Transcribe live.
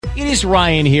It is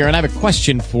Ryan here, and I have a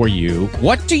question for you.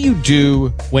 What do you do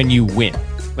when you win?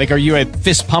 Like, are you a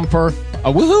fist pumper,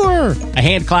 a woohooer, a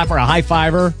hand clapper, a high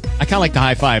fiver? I kind of like the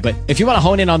high five, but if you want to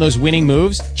hone in on those winning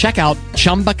moves, check out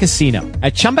Chumba Casino.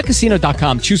 At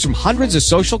ChumbaCasino.com, choose from hundreds of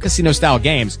social casino-style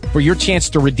games for your chance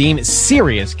to redeem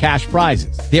serious cash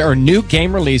prizes. There are new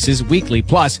game releases weekly,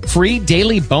 plus free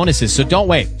daily bonuses. So don't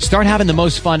wait. Start having the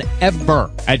most fun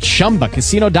ever at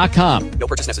ChumbaCasino.com. No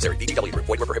purchase necessary. VGW. Void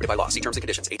where prohibited by law. See terms and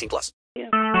conditions. 18+.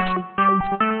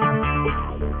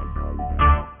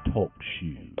 Talk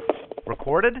shoes.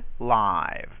 Recorded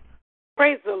live.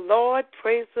 Praise the Lord,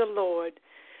 praise the Lord.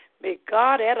 May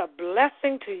God add a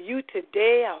blessing to you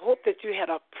today. I hope that you had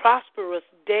a prosperous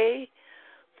day,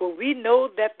 for we know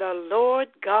that the Lord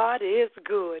God is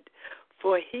good,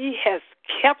 for he has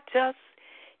kept us,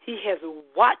 he has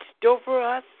watched over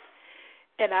us,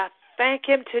 and I thank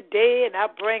him today, and I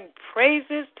bring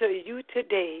praises to you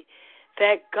today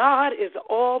that God is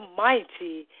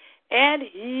almighty, and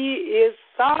he is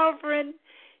sovereign,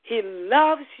 he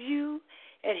loves you,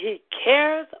 and he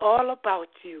cares all about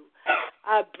you.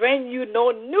 I bring you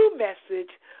no new message,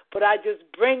 but I just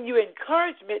bring you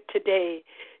encouragement today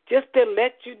just to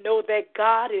let you know that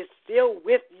God is still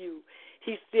with you.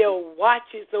 He still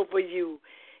watches over you,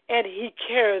 and he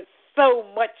cares so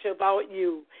much about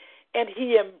you. And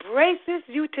he embraces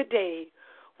you today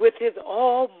with his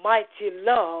almighty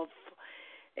love.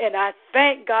 And I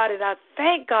thank God, and I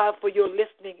thank God for your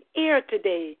listening ear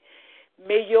today.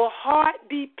 May your heart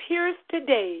be pierced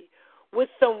today with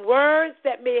some words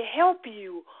that may help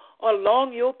you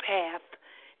along your path.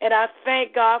 And I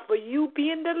thank God for you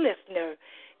being the listener.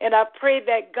 And I pray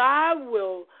that God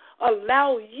will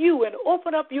allow you and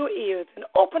open up your ears and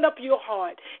open up your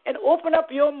heart and open up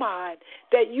your mind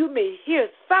that you may hear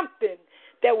something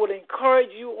that will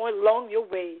encourage you along your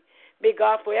way. May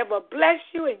God forever bless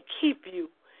you and keep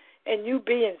you, and you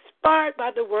be inspired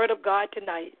by the word of God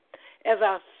tonight, as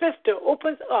our sister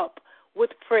opens up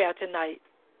with prayer tonight.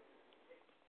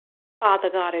 Father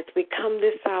God, as we come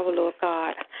this hour, Lord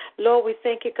God, Lord, we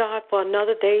thank you, God, for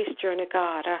another day's journey,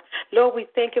 God. Lord, we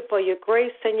thank you for your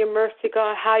grace and your mercy,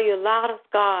 God, how you allowed us,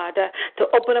 God, to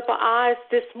open up our eyes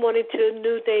this morning to a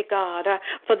new day, God.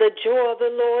 For the joy of the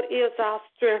Lord is our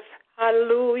strength.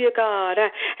 Hallelujah, God.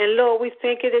 And Lord, we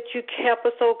thank you that you kept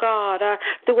us, oh God,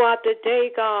 throughout the day,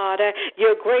 God.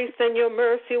 Your grace and your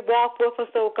mercy walk with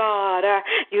us, oh God.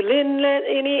 You didn't let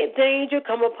any danger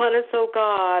come upon us, oh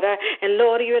God. And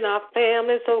Lord, even our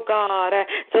families, oh God.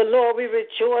 So Lord, we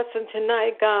rejoice in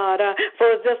tonight, God,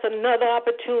 for just another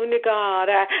opportunity, God,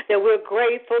 that we're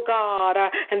grateful, God,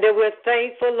 and that we're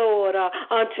thankful, Lord,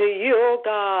 unto you, oh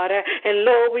God. And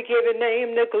Lord, we give your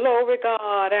name the glory,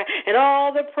 God, and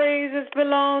all the praise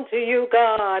belong to you,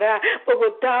 God. But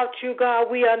without you, God,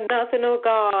 we are nothing, oh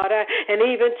God. And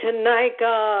even tonight,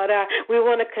 God, we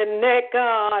want to connect,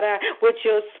 God, with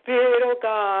your spirit, oh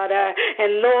God.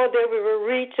 And Lord, that we will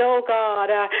reach, oh God,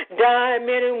 dying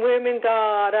men and women,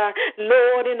 God.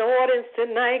 Lord, in audience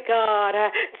tonight, God.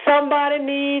 Somebody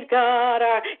needs, God,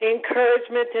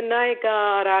 encouragement tonight,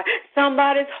 God.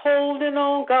 Somebody's holding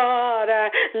on, God.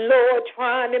 Lord,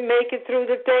 trying to make it through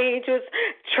the dangerous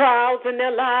trials in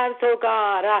their lives, oh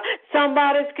God.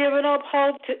 Somebody's giving up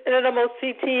hope to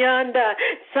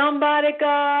somebody,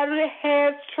 God,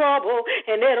 has trouble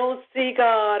and they don't see,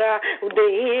 God, the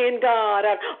end, God.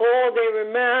 Oh, they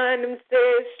remind themselves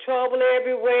there's trouble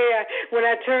everywhere. When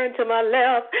I turn to my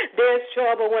left, there's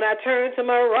trouble. When I turn to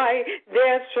my right,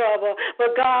 there's trouble.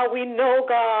 But God, we know,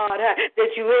 God, that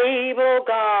you're able,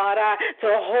 God, to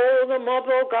hold them up,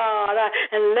 oh God,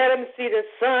 and let them see the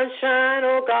sunshine,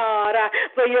 oh God.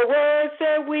 For your word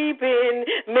said weeping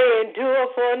may endure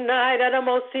for a night,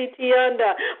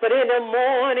 but in the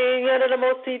morning,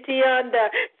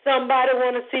 somebody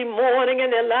want to see morning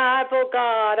in their life, oh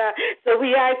God. So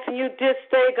we asking you this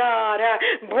day, God,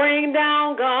 bring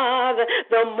down, God,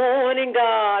 the morning,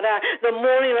 God, the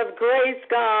morning of grace,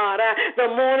 God, the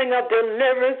morning of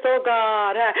deliverance, oh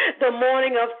God, the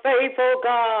morning of faith, oh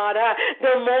God,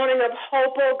 the morning of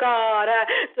hope, oh God,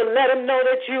 to let them know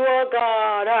that you are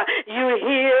God. You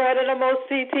hear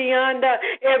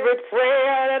every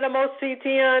prayer,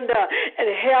 and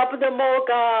help them, oh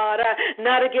God,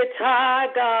 not to get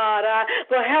tired, God,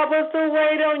 but help us to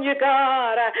wait on you,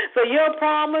 God, for your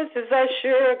promises are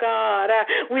sure, God.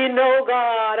 We know,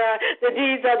 God, that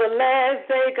these are the last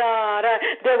day, God,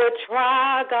 that will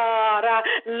try, God,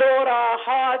 Lord, our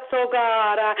hearts, oh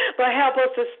God, but help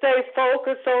us to stay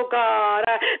focused, oh God,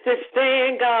 to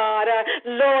stand, God,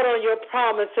 Lord, on your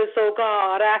promises, oh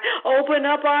God. Open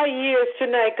up our ears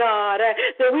tonight, God,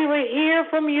 that we will hear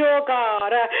from your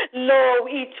God,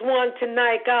 Lord, each one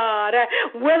tonight, God,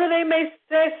 whether they may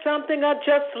say something or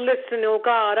just listen, oh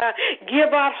God.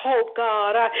 Give out hope,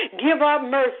 God. Give out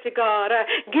mercy, God.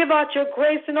 Give out your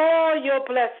grace and all your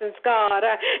blessings, God.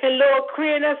 And Lord,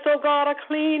 create us, oh God, a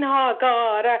clean heart,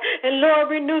 God. And Lord,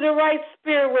 renew the right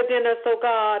spirit within us, oh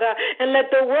God. And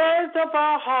let the words of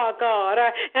our heart, God,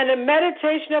 and the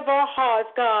meditation of our hearts,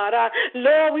 God,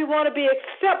 Lord, we want to be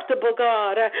acceptable,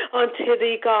 God, unto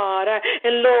thee, God.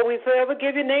 And Lord, we forever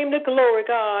give your name the glory,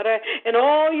 God, and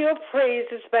all your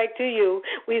praises back to you.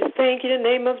 We thank you in the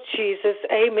name of Jesus.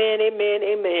 Amen, amen,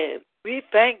 amen. We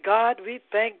thank God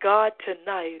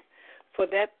tonight for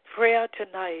that prayer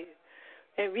tonight.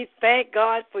 And we thank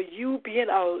God for you being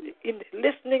in the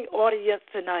listening audience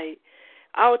tonight.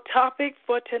 Our topic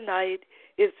for tonight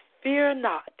is Fear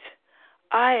Not,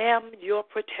 I Am Your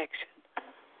Protection.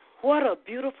 What a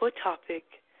beautiful topic.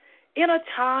 In a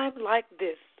time like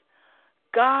this,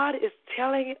 God is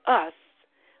telling us,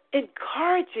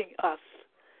 encouraging us,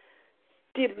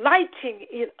 delighting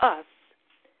in us,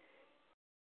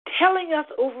 telling us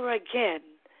over again,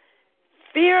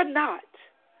 fear not,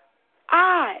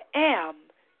 I am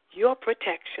your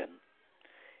protection.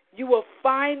 You will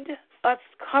find us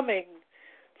coming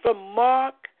from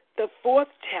Mark, the 4th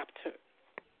chapter,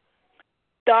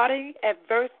 starting at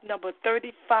verse number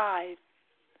 35.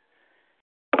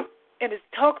 And it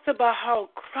talks about how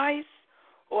Christ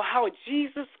or how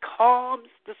Jesus calms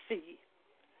the sea.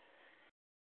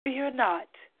 Fear not,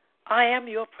 I am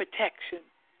your protection.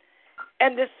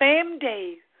 And the same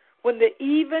day, when the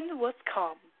even was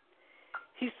come,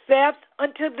 he said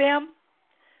unto them,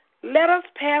 let us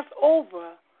pass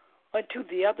over unto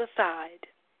the other side.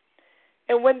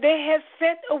 And when they had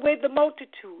sent away the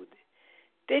multitude,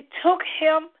 they took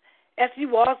him as he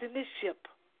was in the ship.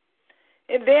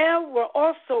 And there were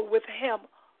also with him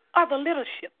other little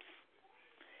ships.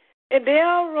 And there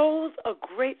arose a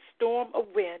great storm of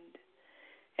wind,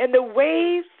 and the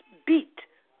waves beat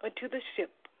unto the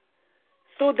ship,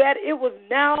 so that it was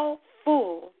now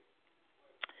full.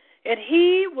 And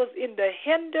he was in the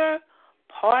hinder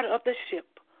part of the ship,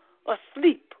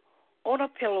 asleep on a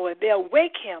pillow. And they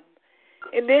awake him,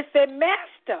 and they said,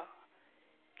 Master,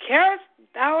 carest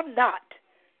thou not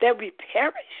that we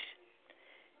perish?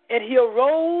 And he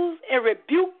arose and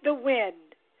rebuked the wind,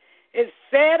 and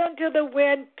said unto the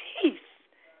wind, Peace,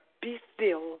 be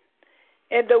still.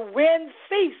 And the wind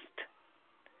ceased,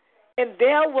 and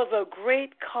there was a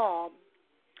great calm.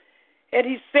 And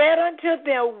he said unto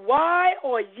them, Why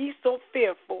are ye so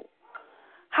fearful?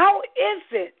 How is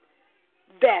it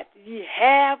that ye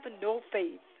have no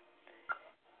faith?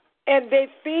 And they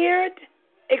feared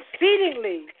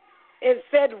exceedingly, and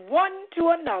said one to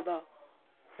another,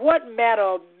 What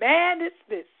manner of man is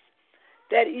this,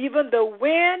 that even the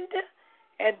wind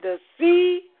and the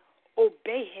sea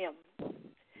obey him?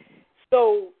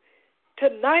 So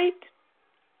tonight,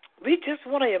 we just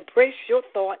want to embrace your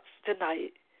thoughts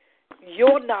tonight,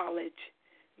 your knowledge,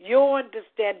 your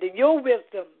understanding, your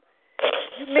wisdom.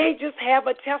 You may just have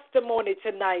a testimony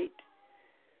tonight,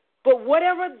 but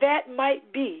whatever that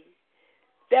might be,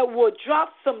 that will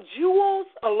drop some jewels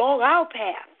along our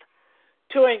path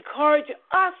to encourage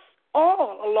us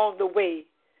all along the way.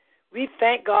 We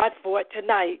thank God for it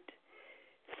tonight.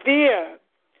 Fear.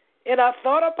 And I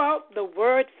thought about the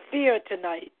word fear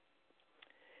tonight.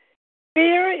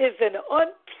 Fear is an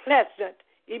unpleasant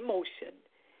emotion.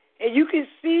 And you can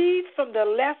see from the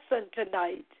lesson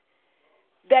tonight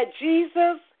that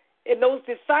Jesus and those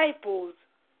disciples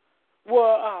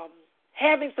were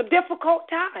having some difficult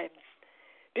times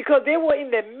because they were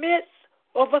in the midst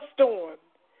of a storm.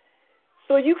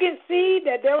 So you can see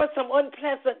that there were some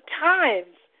unpleasant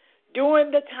times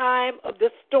during the time of the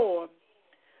storm.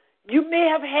 You may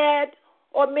have had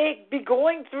or may be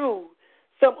going through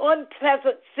some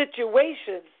unpleasant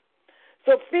situations.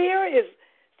 So fear is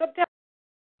sometimes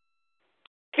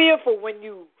fearful when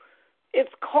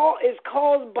it's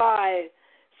caused by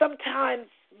sometimes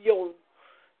you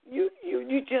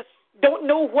just don't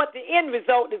know what the end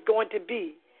result is going to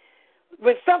be.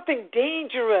 When something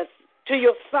dangerous to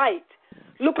your sight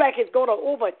look like it's going to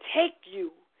overtake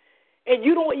you, and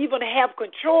you don't even have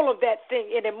control of that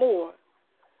thing anymore.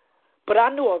 But I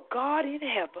know a God in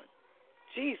heaven,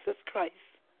 Jesus Christ,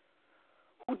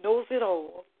 who knows it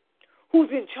all, who's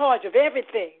in charge of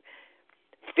everything.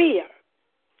 Fear.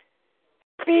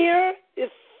 Fear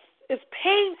is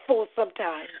painful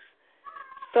sometimes.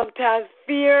 Sometimes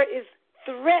fear is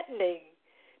threatening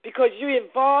because you're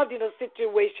involved in a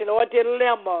situation or a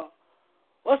dilemma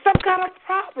or some kind of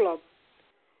problem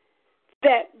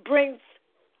that brings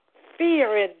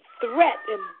fear and threat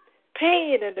and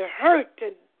pain and hurt.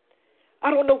 And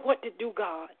I don't know what to do,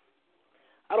 God.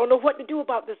 I don't know what to do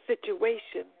about the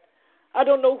situation. I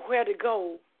don't know where to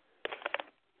go.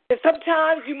 And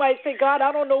sometimes you might say, God,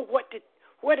 I don't know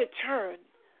where to turn.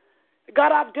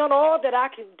 God, I've done all that I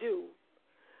can do.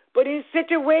 But in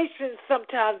situations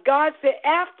sometimes, God said,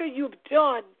 after you've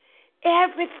done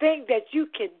everything that you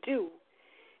can do,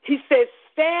 he says,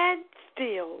 stand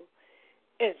still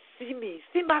and see me.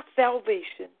 See my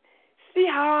salvation. See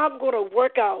how I'm going to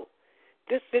work out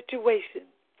this situation.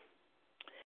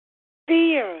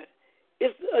 Fear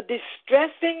is a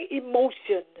distressing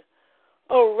emotion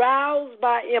aroused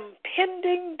by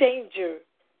impending danger.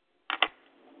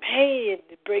 Pain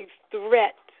brings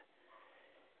threat,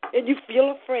 and you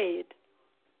feel afraid.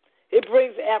 It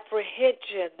brings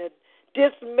apprehension and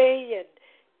dismay and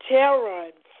terror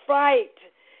and fright,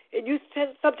 and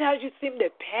sometimes you seem to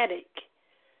panic.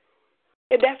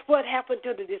 And that's what happened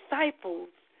to the disciples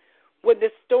when the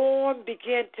storm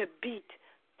began to beat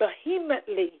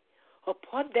vehemently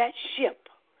upon that ship.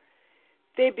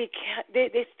 They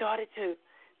started to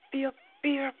feel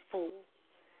fearful.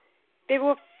 They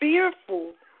were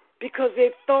fearful because they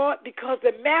thought because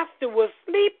the master was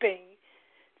sleeping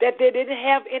that they didn't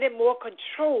have any more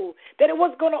control, that it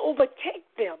was going to overtake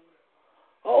them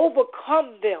or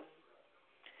overcome them.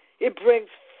 It brings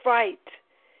fright.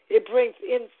 It brings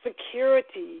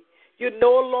insecurity. You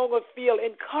no longer feel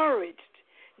encouraged.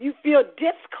 You feel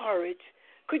discouraged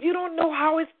because you don't know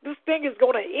how this thing is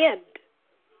going to end.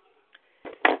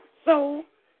 So,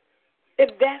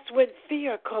 and that's when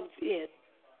fear comes in.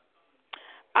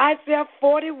 Isaiah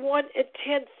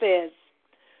 41:10 says,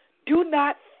 do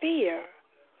not fear,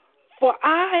 for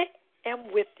I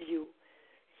am with you.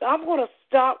 So I'm going to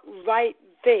stop right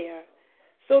there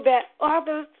so that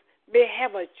others may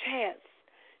have a chance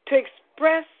to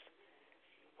express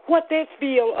what they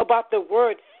feel about the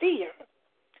word fear.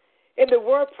 In the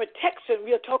word protection,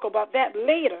 we'll talk about that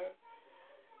later.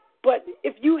 But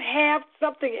if you have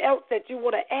something else that you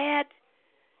want to add,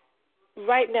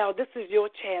 right now, this is your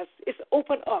chance. It's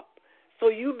open up, so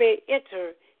you may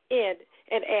enter in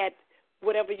and add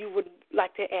whatever you would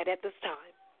like to add at this time.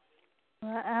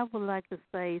 Well, I would like to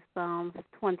say Psalms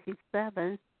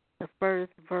 27, the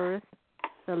first verse.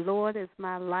 The Lord is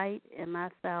my light and my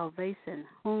salvation.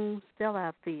 Whom shall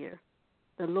I fear?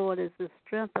 The Lord is the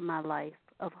strength of my life.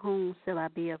 Of whom shall I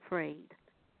be afraid?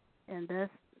 And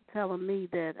that's telling me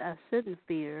that I shouldn't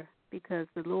fear because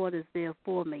the Lord is there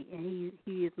for me, and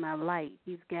He is my light.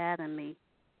 He's guiding me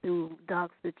through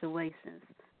dark situations.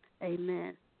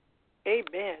 Amen.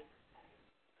 Amen.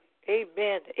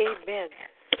 Amen. Amen.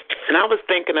 And I was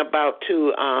thinking about,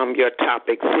 too, your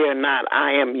topic, fear not,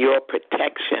 I am your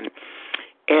protection.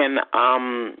 In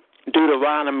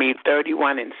Deuteronomy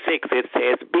 31:6, it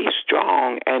says, be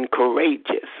strong and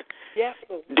courageous. Yes.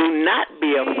 Do not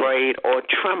be afraid or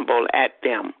tremble at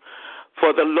them,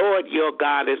 for the Lord your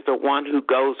God is the one who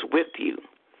goes with you.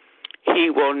 He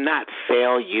will not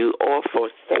fail you or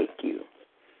forsake you.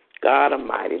 God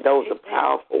Almighty, those are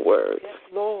powerful words. Yes,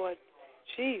 Lord.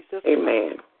 Jesus.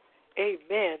 Amen.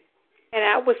 Amen. And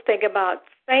I was thinking about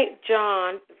St.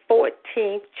 John,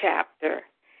 14th chapter,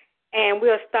 and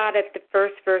we'll start at the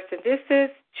first verse. And this is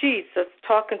Jesus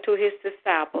talking to his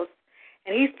disciples,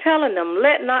 and he's telling them,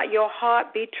 let not your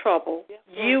heart be troubled. Yes,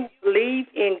 you believe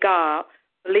in God,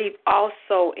 believe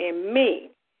also in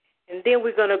me. And then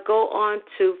we're going to go on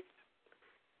to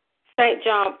St.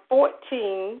 John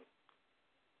 14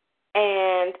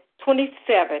 and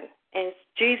 27. And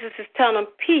Jesus is telling them,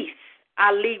 peace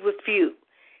I leave with you.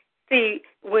 See,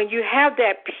 when you have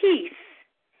that peace,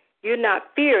 you're not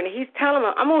fearing. He's telling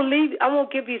them, I'm going to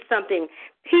give you something.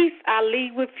 Peace I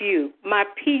leave with you. My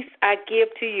peace I give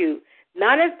to you.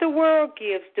 Not as the world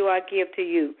gives do I give to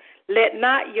you. Let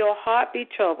not your heart be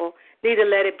troubled, neither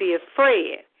let it be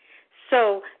afraid.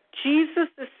 So Jesus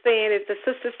is saying, as the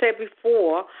sister said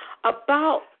before,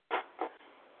 about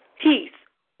peace.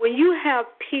 When you have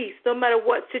peace, no matter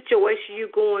what situation you're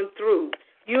going through,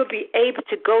 you'll be able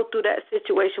to go through that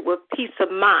situation with peace of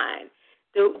mind.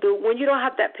 When you don't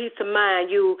have that peace of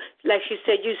mind, you, like she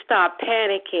said, you start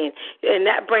panicking, and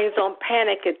that brings on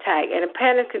panic attack. And a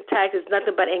panic attack is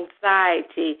nothing but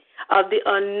anxiety of the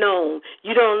unknown.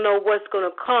 You don't know what's going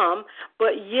to come,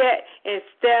 but yet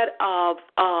instead of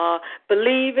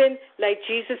believing, like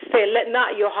Jesus said, let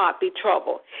not your heart be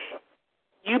troubled.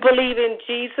 You believe in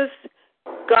Jesus,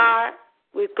 God,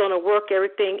 we're going to work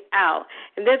everything out.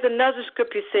 And there's another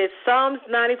scripture says, Psalms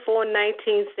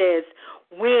 94:19 says,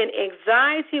 when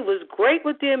anxiety was great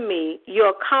within me,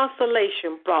 your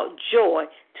consolation brought joy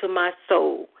to my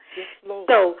soul. Yes, Lord.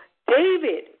 So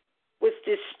David was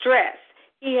distressed.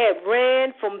 He had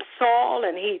ran from Saul,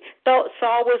 and he thought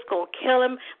Saul was going to kill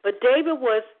him. But David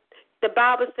was, the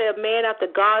Bible said, a man after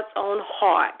God's own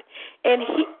heart. And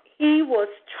he was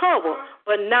troubled,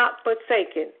 but not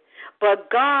forsaken. But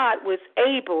God was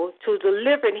able to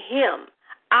deliver him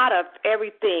out of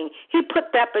everything. He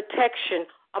put that protection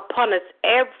upon us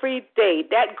every day.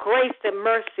 That grace and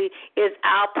mercy is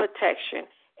our protection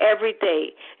every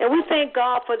day. And we thank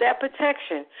God for that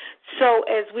protection. So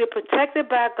as we're protected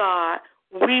by God,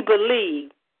 we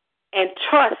believe and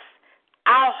trust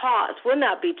our hearts will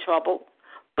not be troubled,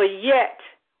 but yet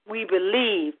we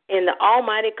believe in the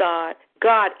Almighty God.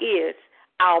 God is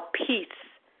our peace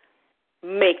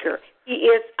maker. He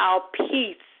is our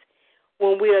peace.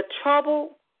 When we are troubled,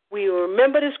 we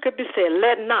remember the scripture said,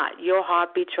 let not your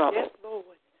heart be troubled. Yes, Lord.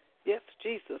 Yes,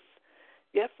 Jesus.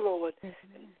 Yes, Lord.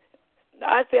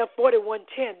 Isaiah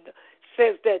 41:10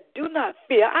 says that, do not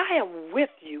fear, I am with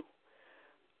you.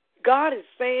 God is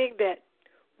saying that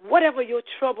whatever your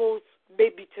troubles may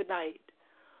be tonight,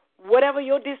 whatever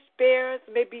your despairs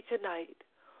may be tonight,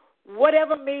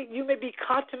 whatever you may be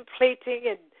contemplating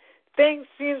and things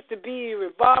seems to be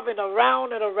revolving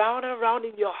around and around and around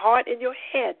in your heart, in your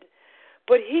head.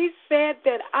 But he said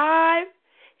that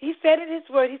he said in his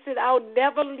word, he said, I'll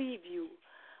never leave you.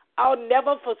 I'll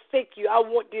never forsake you. I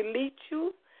won't delete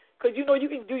you. Because, you know, you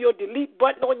can do your delete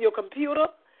button on your computer.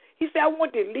 He said, I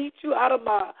won't delete you out of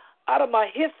my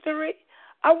history.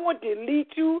 I won't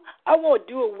delete you. I won't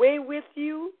do away with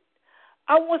you.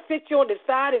 I won't sit you on the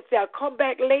side and say, I'll come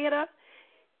back later.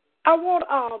 I won't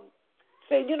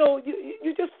say, you know,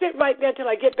 you just sit right there until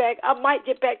I get back. I might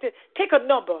get back to take a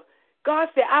number. God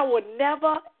said, I will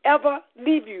never, ever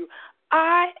leave you.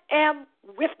 I am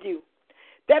with you.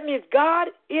 That means God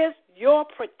is your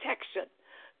protection.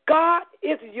 God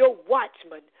is your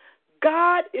watchman.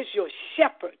 God is your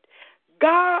shepherd.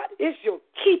 God is your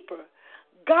keeper.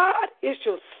 God is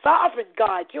your sovereign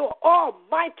God, your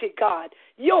almighty God,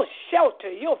 your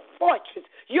shelter, your fortress,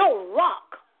 your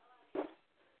rock.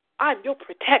 I'm your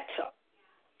protector.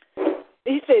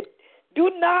 He said, do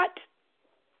not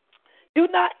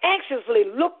anxiously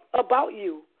look about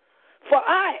you, for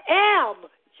I am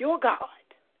your God.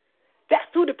 That's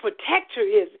who the protector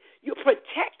is. Your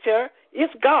protector is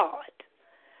God.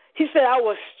 He said, I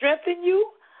will strengthen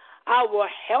you. I will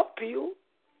help you.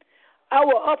 I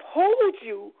will uphold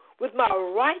you with my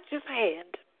righteous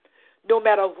hand, no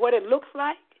matter what it looks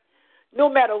like, no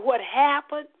matter what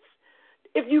happens.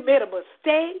 If you made a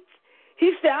mistake,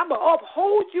 he said, I'm going to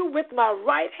uphold you with my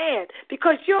right hand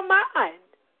because you're mine.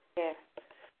 Yeah.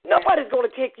 Nobody's going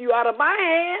to take you out of my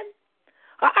hand.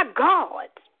 I'm God.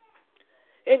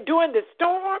 And during the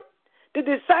storm, the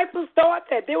disciples thought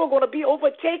that they were going to be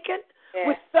overtaken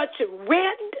with such a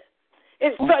wind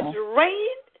and such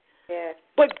rain. Yeah.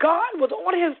 But God was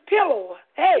on his pillow.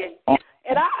 Hey,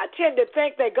 and I tend to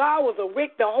think that God was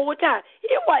awake the whole time.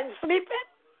 He wasn't sleeping.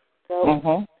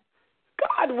 So,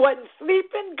 God wasn't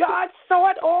sleeping. God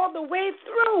saw it all the way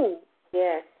through.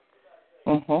 yes.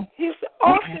 He said,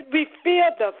 often we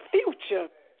fear the future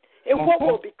and what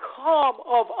will become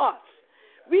of us.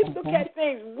 We look at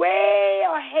things way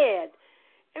ahead,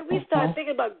 and we start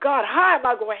thinking about, God, how am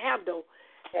I going to handle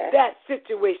that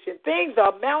situation? Things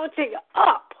are mounting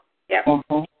up. Yep.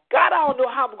 God, I don't know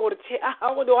how I'm going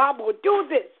to do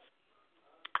this.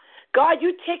 God,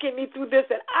 you're taking me through this,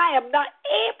 and I am not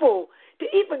able to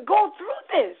even go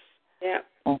through this. Yeah.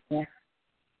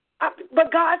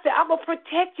 But God said, I'm going to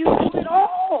protect you through it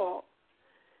all.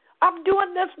 I'm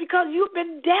doing this because you've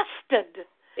been destined.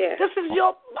 Yeah. This is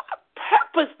your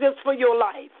purpose for your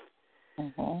life.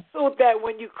 So that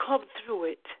when you come through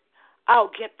it,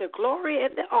 I'll get the glory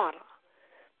and the honor.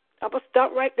 I'm going to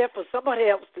stop right there for somebody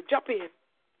else to jump in.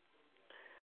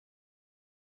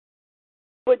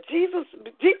 But Jesus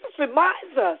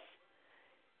reminds us,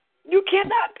 you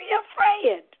cannot be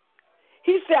afraid.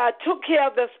 He said, I took care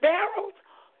of the sparrows.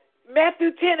 Matthew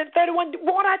 10:31,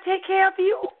 won't I take care of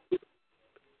you?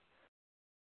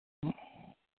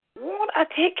 Won't I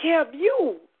take care of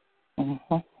you?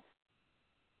 Don't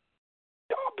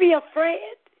be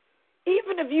afraid.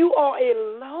 Even if you are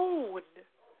alone,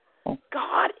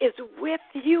 God is with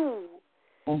you.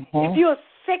 If you're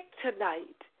sick tonight,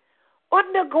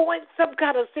 undergoing some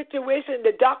kind of situation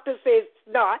the doctor says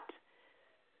not,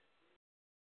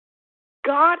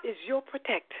 God is your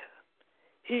protector.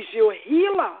 He's your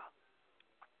healer.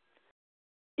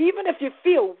 Even if you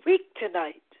feel weak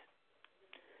tonight,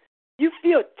 you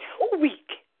feel too weak.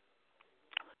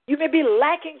 You may be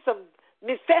lacking some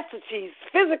necessities,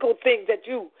 physical things that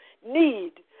you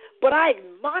need. But I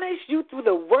admonish you through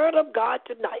the word of God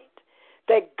tonight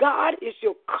that God is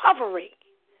your covering.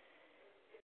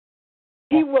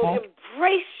 He will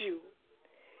embrace you.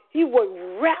 He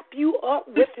will wrap you up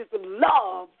with his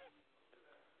love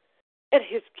and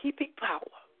his keeping power.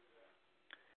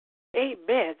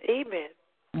 Amen. Amen.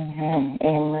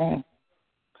 Amen.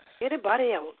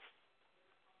 Anybody else?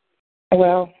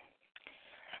 Well,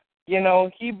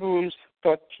 Hebrews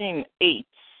 13:8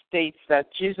 states that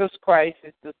Jesus Christ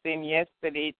is the same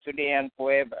yesterday, today, and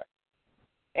forever.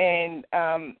 And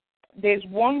there's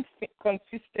one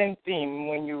consistent theme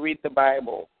when you read the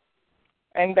Bible,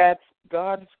 and that's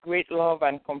God's great love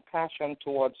and compassion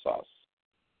towards us.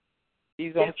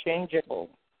 He's unchangeable.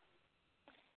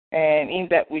 And in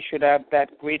that we should have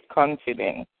that great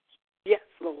confidence. Yes,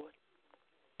 Lord.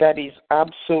 That is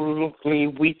absolutely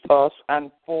with us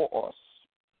and for us.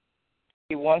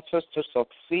 He wants us to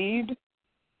succeed,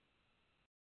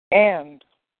 and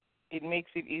it makes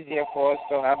it easier for us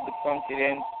to have the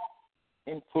confidence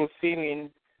in fulfilling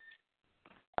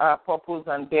our purpose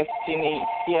and destiny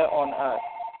here on earth.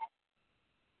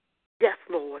 Yes,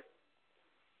 Lord.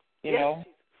 You know?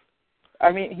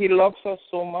 I mean, he loves us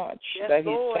so much that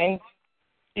he sent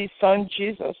his son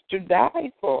Jesus to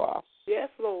die for us. Yes,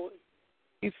 Lord.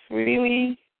 He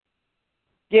freely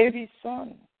gave his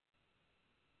son.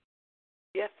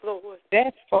 Yes, Lord.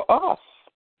 Death for us.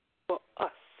 For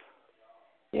us.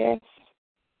 Yes.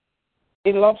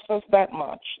 He loves us that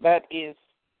much. That is,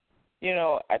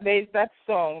 there's that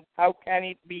song, How Can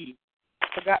It Be? I've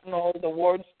forgotten all the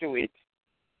words to it.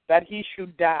 That he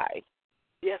should die.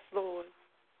 Yes, Lord.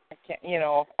 I can't,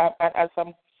 as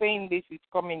I'm saying this, it's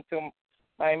coming to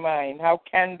my mind. How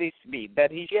can this be?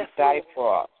 That he should die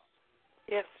for us.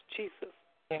 Yes, Jesus.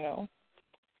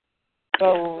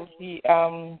 So he,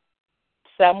 Psalm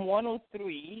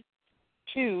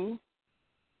 103:2,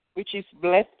 which is,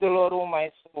 bless the Lord, O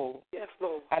my soul. Yes,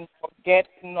 Lord. And forget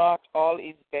not all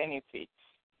his benefits.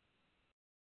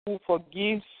 Who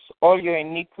forgives all your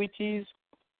iniquities,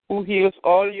 who heals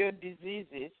all your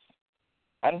diseases,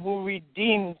 and who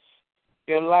redeems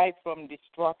your life from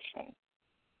destruction,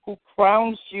 who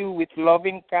crowns you with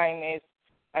loving kindness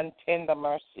and tender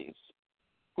mercies,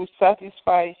 who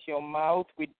satisfies your mouth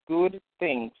with good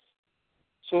things,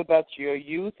 so that your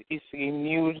youth is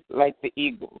renewed like the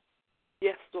eagle.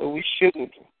 Yes, Lord. So we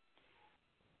should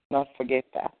not forget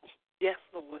that. Yes,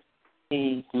 Lord.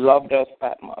 He loved us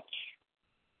that much.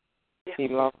 Yes. He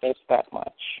loved us that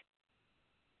much.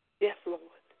 Yes, Lord.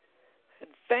 And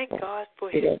thank God for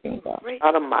his great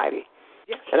God Almighty.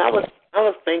 Yes. And I was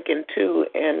thinking too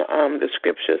in the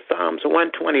scripture, Psalms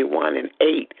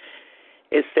 121:8.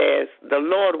 It says, "The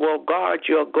Lord will guard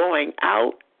your going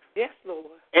out, yes,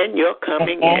 Lord, and your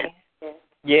coming in,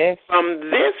 yes, from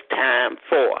this time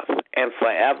forth and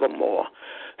forevermore."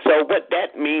 So what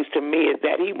that means to me is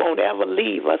that He won't ever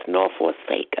leave us nor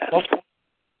forsake us,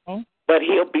 but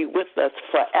He'll be with us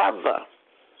forever.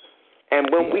 And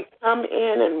when we come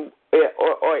in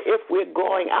or if we're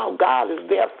going out, God is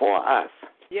there for us.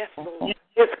 Yes, Lord.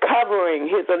 His covering,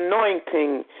 His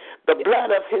anointing, the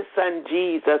blood of His Son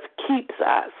Jesus keeps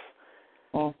us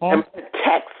and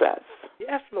protects us.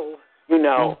 Yes, Lord.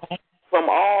 From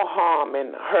all harm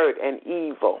and hurt and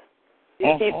evil.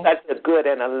 He's such a good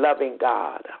and a loving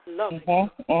God.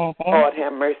 Lord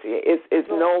have mercy. It's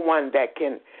no one that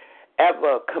can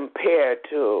ever compare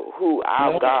to who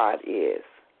our God is.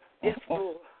 Yes,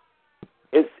 Lord.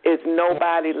 It's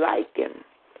nobody like Him.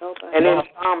 And in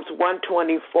Psalms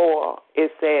 124,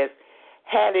 it says,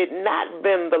 had it not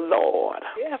been the Lord,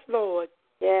 yes, Lord,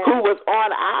 who was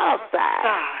on our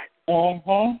side.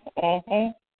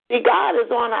 See, God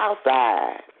is on our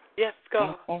side. Yes,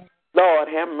 God. Lord,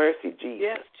 have mercy, Jesus.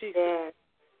 Yes, Jesus.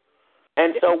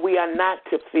 And so we are not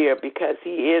to fear because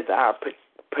He is our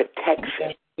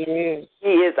protection. He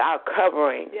is our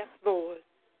covering. Yes, Lord.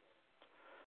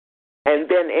 And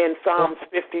then in Psalms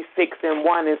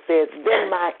 56:1, it says, then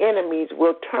my enemies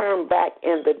will turn back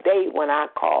in the day when I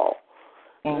call.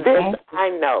 This I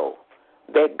know,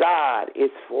 that God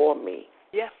is for me.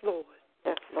 Yes, Lord.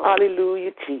 Yes, Lord.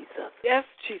 Hallelujah, Jesus. Yes,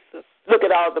 Jesus. Look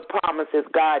at all the promises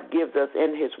God gives us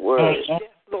in His Word. Yes,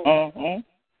 Lord.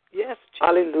 Yes, Jesus.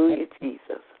 Hallelujah,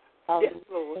 Jesus. Yes,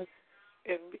 Lord.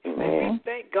 And we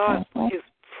thank God for His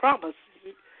promises.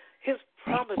 His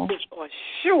promises are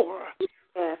sure.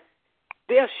 Yes.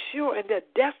 They're sure and they're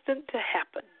destined to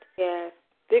happen. Yes.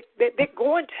 They're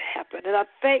going to happen. And I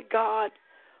thank God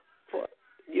for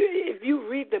you. If you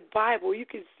read the Bible, you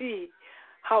can see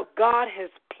how God has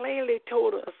plainly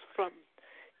told us from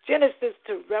Genesis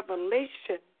to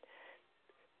Revelation,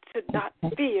 to not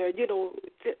fear,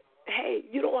 hey,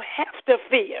 you don't have to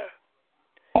fear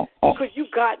because you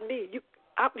got me.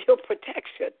 I'm your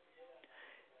protection.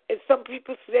 And some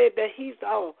people say that he's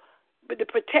but the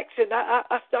protection,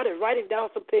 I started writing down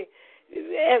something.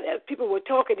 As people were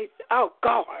talking, he's our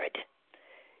guard.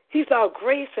 He's our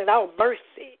grace and our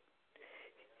mercy.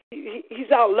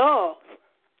 He's our love.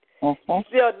 He's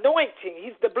the anointing.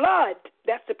 He's the blood.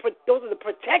 Those are the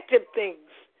protective things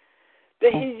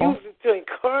that he uses to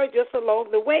encourage us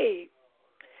along the way.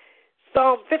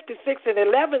 Psalm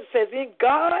 56:11 says, "In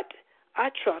God I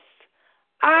trust.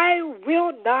 I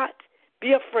will not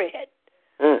be afraid.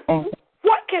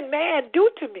 What can man do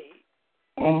to me?"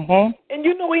 And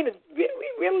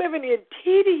we're living in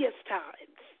tedious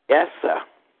times. Yes, sir.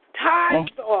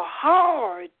 Times are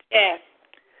hard. Yes.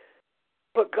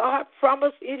 But God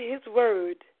promised in his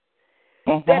word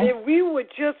that if we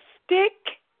would just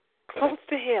stick close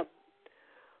to him,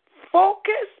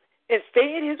 focus and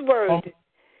stay in his word,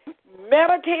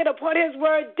 meditate upon his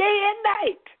word day and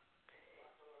night,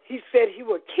 he said he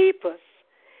will keep us.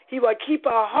 He will keep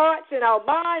our hearts and our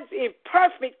minds in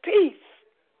perfect peace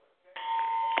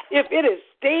if it is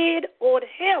stayed on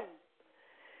him.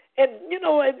 And,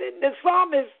 the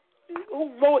psalmist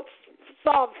who wrote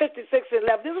Psalm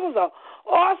 56:11, this was an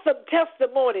awesome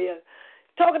testimony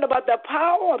talking about the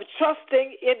power of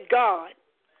trusting in God.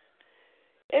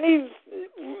 And he's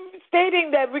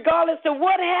stating that regardless of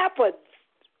what happens,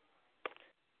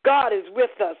 God is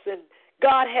with us and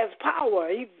God has power.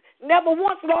 He's never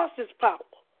once lost his power.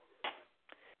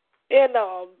 And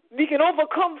we can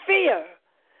overcome fear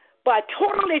by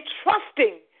totally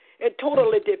trusting and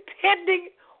totally depending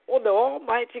on the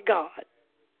Almighty God.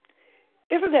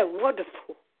 Isn't that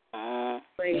wonderful?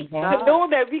 To know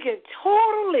that we can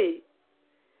totally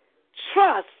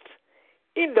trust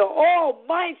in the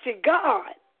Almighty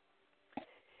God.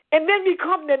 And then we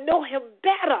come to know him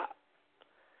better.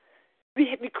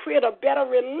 We create a better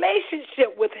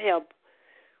relationship with him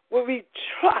when we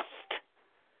trust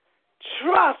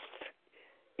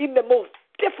in the most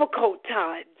difficult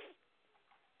times.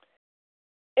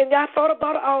 And I thought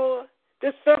about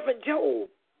the servant Job.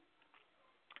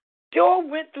 Job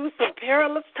went through some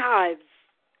perilous times.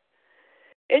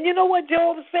 And you know what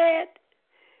Job said?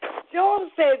 Job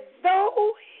said,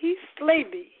 though he slay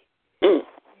me,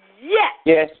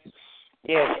 yet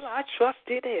will I trust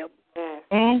in him.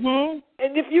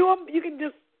 And if you can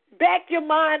just back your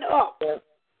mind up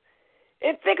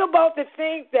and think about the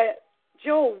things that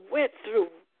Job went through.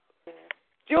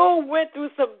 Job went through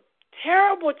some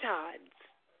terrible times,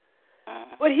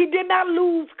 but he did not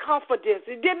lose confidence.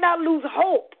 He did not lose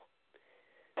hope.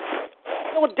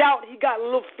 No doubt he got a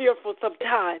little fearful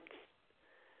sometimes,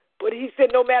 but he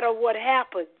said, no matter what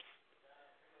happens,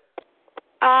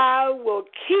 I will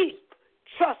keep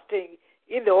trusting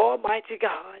in the Almighty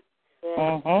God.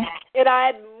 And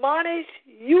I admonish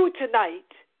you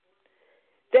tonight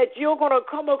that you're going to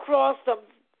come across some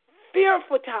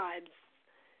fearful times,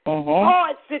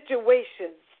 hard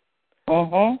situations.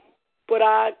 But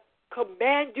I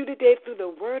command you today through the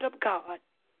word of God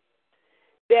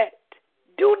that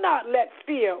do not let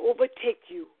fear overtake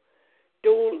you.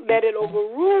 Don't let it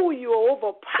overrule you or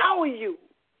overpower you.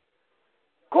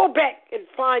 Go back and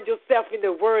find yourself in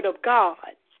the word of God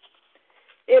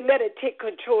and let it take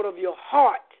control of your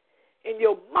heart and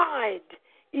your mind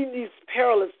in these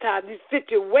perilous times, these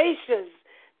situations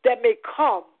that may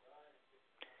come.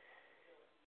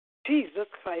 Jesus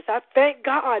Christ, I thank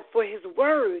God for his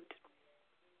word.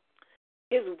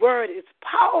 His word is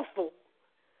powerful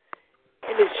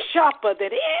and is sharper than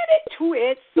any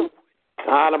two-edged sword.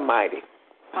 God Almighty.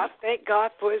 I thank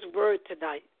God for his word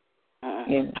tonight.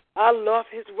 I love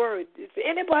his word. Is there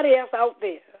anybody else out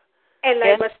there? And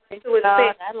like my sister was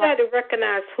saying, you got to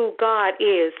recognize who God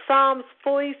is. Psalms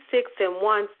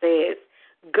 46:1 says,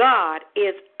 God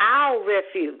is our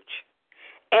refuge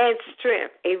and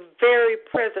strength, a very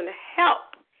present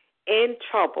help in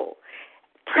trouble.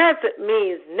 Present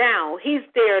means now. He's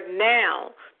there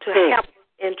now to help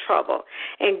in trouble.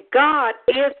 And God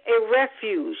is a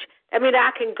refuge. I mean,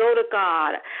 I can go to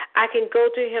God. I can go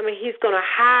to him, and he's going to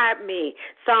hide me.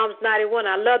 Psalms 91.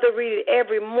 I love to read it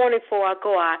every morning before I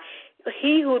go out.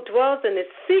 He who dwells in the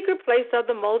secret place of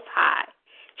the Most High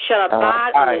shall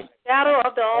abide in the shadow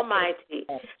of the Almighty.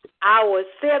 I will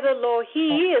say of the Lord,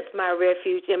 he is my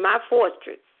refuge and my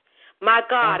fortress, my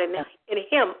God, and in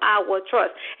him I will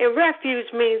trust. And refuge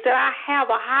means that I have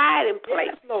a hiding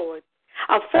place. Yes, Lord.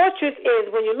 A fortress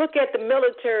is, when you look at the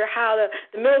military, how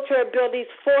the military build these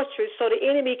fortresses so the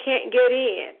enemy can't get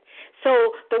in.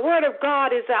 So the word of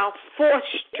God is our fortress.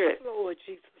 Yes, Lord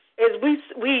Jesus. as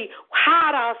we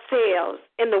hide ourselves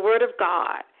in the Word of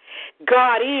God,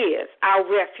 God is our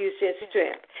refuge and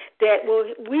strength. That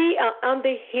we are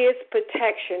under His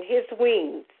protection, His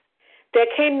wings. There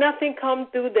can't nothing come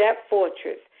through that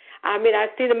fortress. I mean, I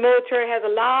see the military has a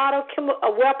lot of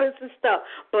weapons and stuff,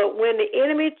 but when the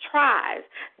enemy tries,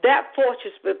 that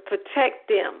fortress will protect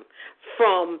them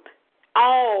from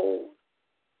all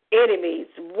enemies,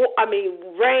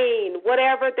 rain,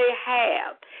 whatever they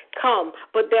have, come.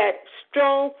 But that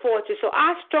strong fortress, so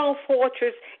our strong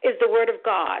fortress is the Word of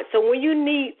God. So when you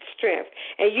need strength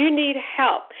and you need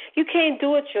help, you can't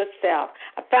do it yourself.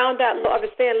 I found out, Lord, I was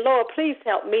saying, Lord, please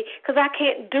help me, because I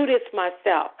can't do this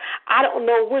myself. I don't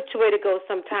know which way to go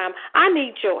sometimes. I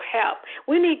need your help.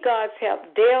 We need God's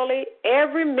help daily,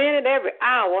 every minute, every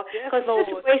hour, because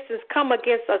situations come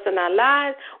against us in our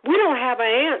lives. We don't have an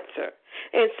answer.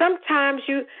 And sometimes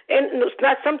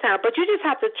not sometimes, but you just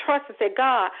have to trust and say,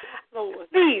 God,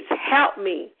 please help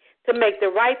me to make the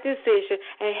right decision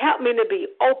and help me to be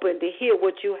open to hear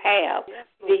what you have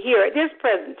to hear at this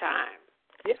present time.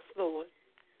 Yes, Lord.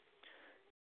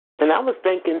 And I was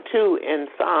thinking, too, in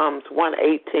Psalms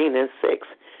 118 and 6,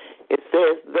 it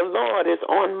says, the Lord is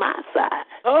on my side.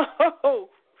 Oh.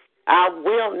 I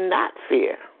will not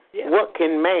fear. Yes. What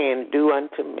can man do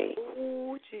unto me?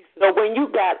 Oh, Jesus. So when you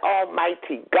got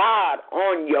Almighty God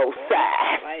on your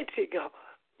side, Almighty God.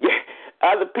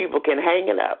 other people can hang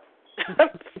it up.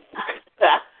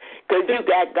 Because you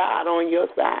got God on your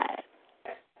side.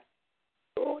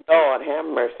 Lord have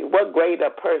mercy. What greater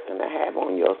person to have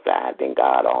on your side than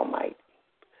God Almighty?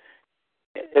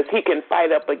 Because He can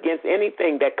fight up against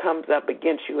anything that comes up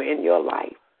against you in your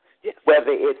life. Yes.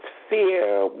 Whether it's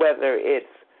fear, whether it's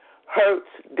hurts,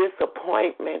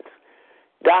 disappointments,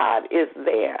 God is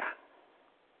there.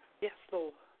 Yes,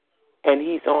 Lord. And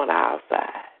He's on our side.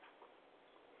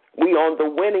 We on the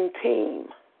winning team.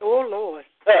 Oh, Lord.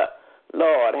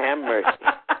 Lord have mercy.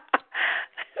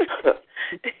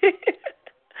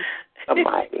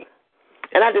 Almighty.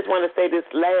 And I just want to say this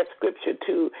last scripture,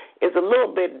 too, is a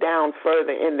little bit down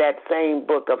further in that same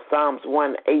book of Psalms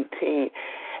 118.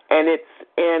 And it's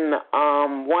in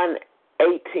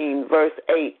 118, verse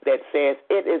 8, that says,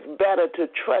 it is better to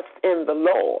trust in the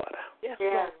Lord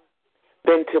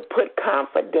than to put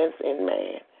confidence in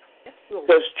man.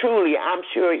 Because truly, I'm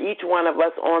sure each one of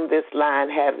us on this line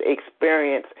have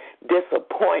experienced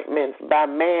disappointments by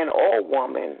man or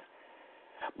woman.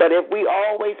 But if we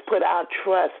always put our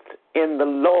trust in the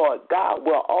Lord, God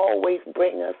will always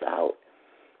bring us out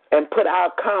and put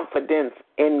our confidence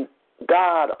in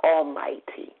God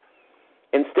Almighty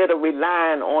instead of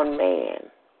relying on man.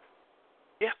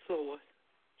 Yes, Lord.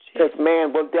 Because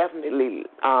man will definitely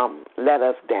let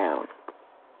us down.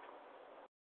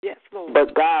 Yes, Lord.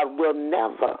 But God will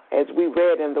never, as we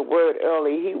read in the Word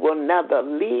earlier, He will never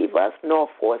leave us nor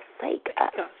forsake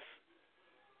us.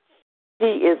 He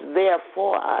is there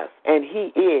for us, and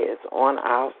He is on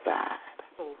our side.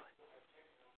 Lord.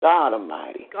 God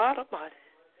Almighty. God Almighty.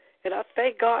 And I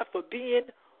thank God for being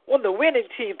on the winning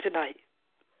team tonight.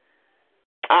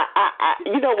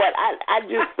 You know what? I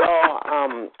just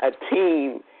saw a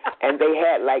team, and they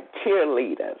had like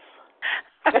cheerleaders.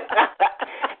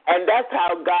 And that's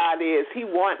how God is. He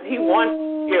wants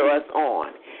to cheer us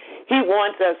on. He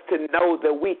wants us to know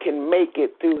that we can make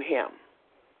it through Him.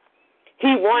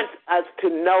 He wants us to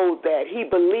know that He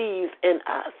believes in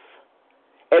us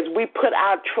as we put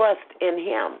our trust in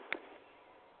Him.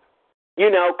 You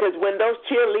know, because when those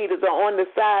cheerleaders are on the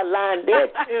sideline,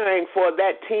 they're cheering for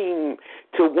that team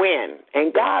to win.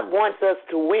 And God wants us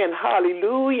to win.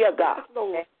 Hallelujah, God.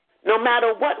 No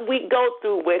matter what we go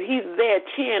through, but He's there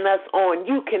cheering us on.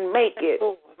 You can make it,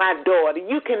 my daughter.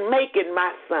 You can make it,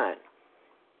 my son.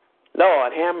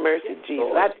 Lord, have mercy,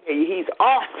 Jesus. I tell you, He's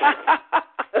awesome.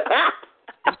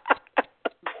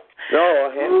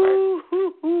 Lord, have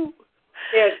mercy.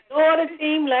 There's no other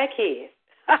team like His.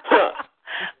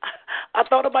 I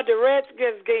thought about the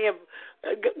Redskins game.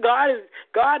 God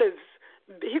is,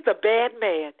 He's a bad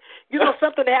man. You know,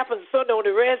 something happened Sunday on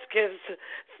the Redskins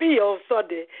field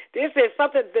Sunday. They said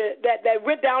something that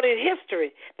went down in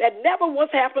history that never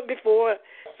once happened before.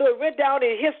 So it went down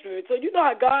in history. So you know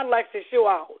how God likes to show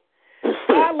out.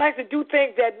 God likes to do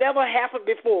things that never happened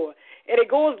before. And it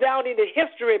goes down in the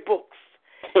history books,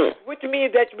 which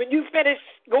means that when you finish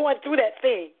going through that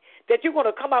thing, that you're going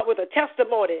to come out with a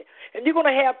testimony, and you're going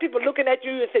to have people looking at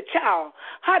you and say, child,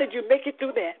 how did you make it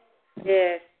through that?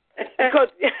 Yes. Because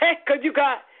you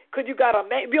got to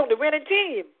be on the winning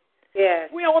team. Yes.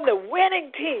 We're on the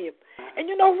winning team. And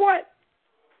you know what?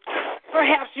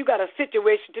 Perhaps you got a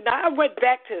situation tonight. I went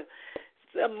back to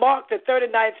Mark, the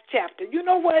 39th chapter. You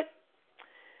know what?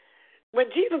 When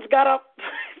Jesus got up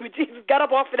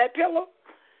off of that pillow,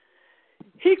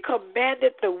 he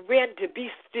commanded the wind to be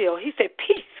still. He said,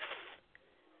 peace,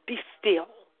 be still.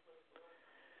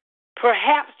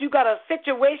 Perhaps you got a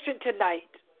situation tonight.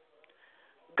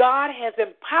 God has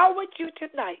empowered you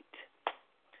tonight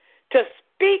to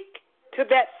speak to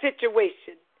that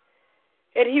situation.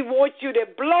 And he wants you to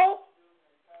blow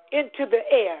into the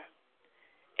air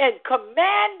and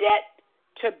command it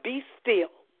to be still.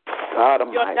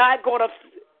 You're not going to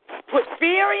put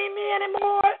fear in me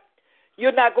anymore.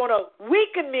 You're not going to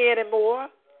weaken me anymore.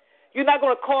 You're not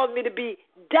going to cause me to be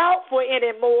doubtful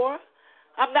anymore.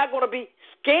 I'm not going to be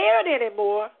scared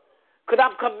anymore because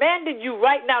I'm commanding you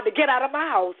right now to get out of my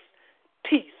house.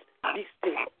 Peace, be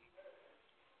still.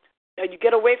 Now you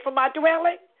get away from my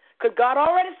dwelling because God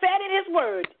already said in his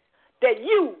word that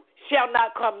you shall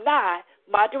not come nigh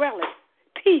my dwelling.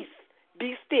 Peace,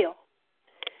 be still.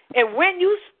 And when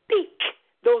you speak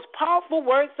those powerful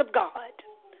words of God,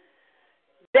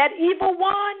 that evil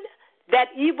one, that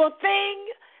evil thing,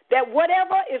 that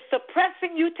whatever is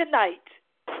suppressing you tonight,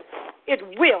 it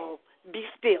will be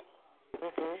still.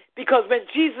 Mm-hmm. Because when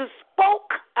Jesus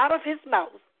spoke out of his mouth,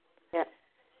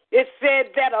 it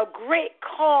said that a great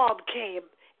calm came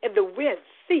and the wind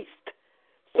ceased.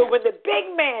 So when the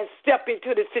big man stepped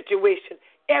into the situation,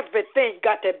 everything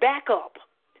got to back up,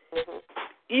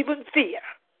 even fear,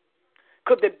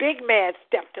 because the big man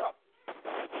stepped up.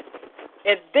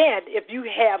 And then if you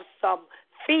have some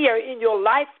fear in your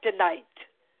life tonight,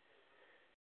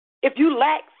 if you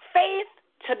lack faith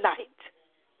tonight,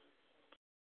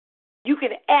 you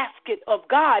can ask it of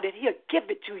God and he'll give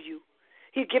it to you.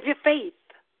 He'll give you faith.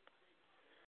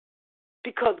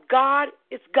 Because God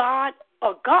is God,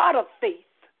 a God of faith.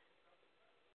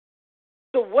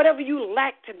 So whatever you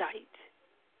lack tonight,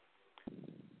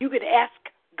 you can ask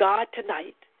God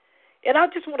tonight. And I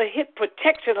just want to hit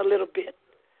protection a little bit.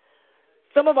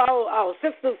 Some of our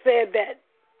sisters said that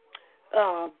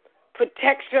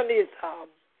protection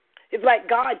is like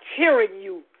God cheering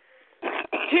you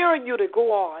to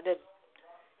go on and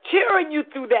cheering you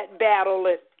through that battle,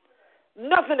 and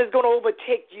nothing is going to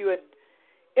overtake you.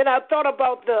 And I thought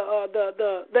about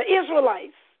the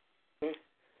Israelites.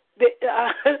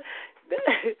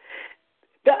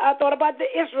 I thought about the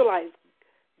Israelites.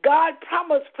 God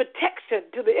promised protection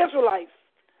to the Israelites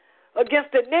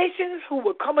against the nations who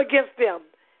would come against them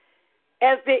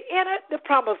as they entered the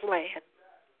promised land.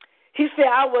 He said,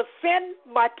 I will send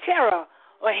my terror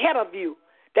ahead of you.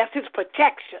 That's his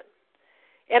protection.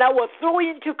 And I will throw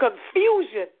you into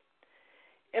confusion,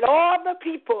 and all the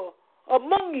people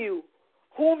among you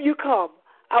whom you come,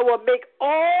 I will make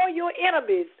all your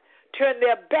enemies turn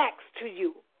their backs to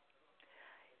you.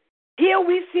 Here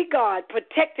we see God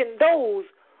protecting those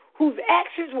whose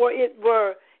actions were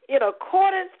in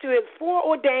accordance to his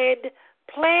foreordained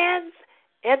plans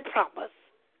and promise.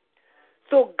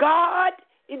 So God,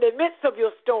 in the midst of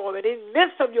your storm and in the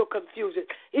midst of your confusion,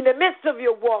 in the midst of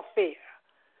your warfare,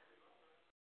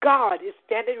 God is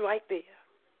standing right there,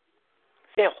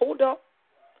 saying, hold up,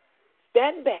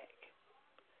 stand back.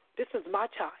 This is my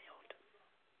child.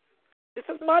 This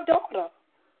is my daughter.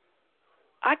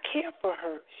 I care for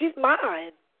her. She's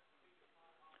mine.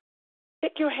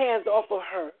 Take your hands off of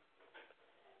her.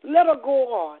 Let her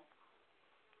go on.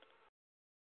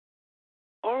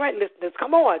 All right, listeners,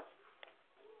 come on.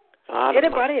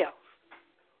 Anybody else?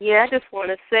 Yeah, I just want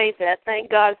to say that thank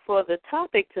God for the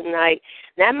topic tonight.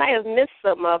 Now, I might have missed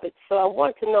some of it, so I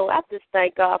want to know, I just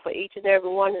thank God for each and every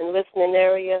one in the listening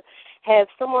area. Has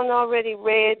someone already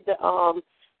read the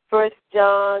 1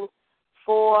 John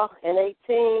 4 and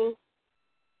 18?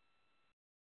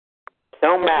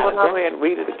 Don't matter. Go ahead and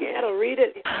read it again. I gotta read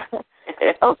it.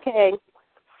 Okay.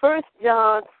 1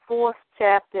 John 4th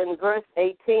chapter and verse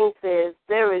 18 says,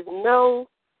 there is no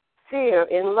fear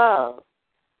in love,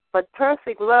 but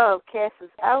perfect love casts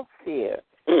out fear,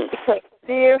 because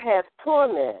fear hath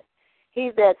torment.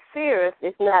 He that feareth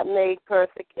is not made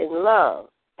perfect in love.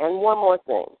 And one more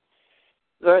thing,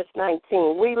 verse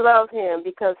 19, we love him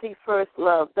because he first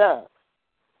loved us.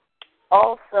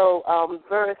 Also,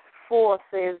 verse 4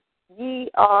 says, ye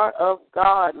are of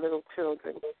God, little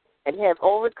children, and have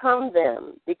overcome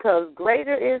them, because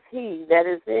greater is he that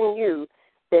is in you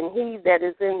than he that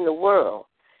is in the world.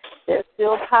 There's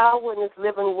still power in this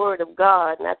living word of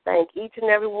God, and I thank each and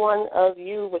every one of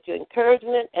you with your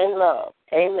encouragement and love.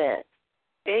 Amen.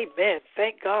 Amen.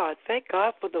 Thank God. Thank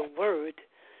God for the word.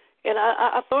 And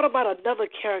I thought about another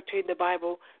character in the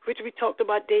Bible, which we talked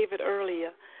about David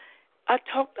earlier. I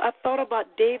thought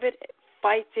about David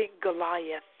fighting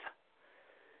Goliath.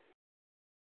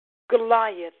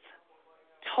 Goliath,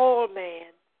 tall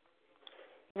man.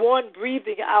 one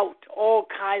breathing out all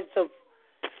kinds of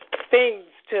things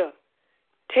to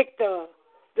take the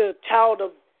child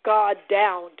of God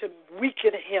down, to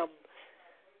weaken him,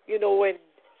 and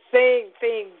saying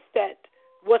things that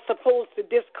were supposed to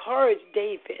discourage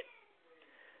David.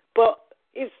 But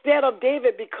instead of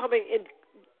David becoming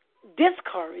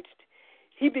discouraged,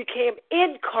 he became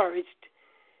encouraged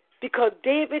because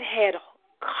David had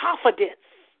confidence.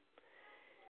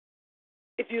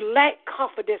 If you lack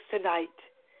confidence tonight,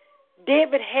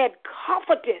 David had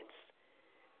confidence.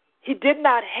 He did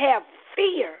not have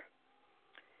fear.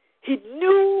 He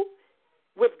knew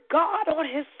with God on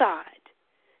his side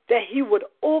that he would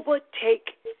overtake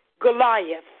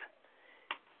Goliath.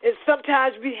 And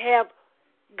sometimes we have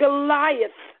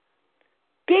Goliath,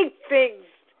 big things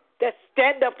that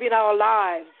stand up in our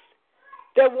lives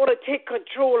that want to take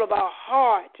control of our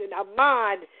heart and our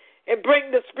mind and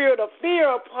bring the spirit of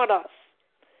fear upon us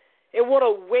and want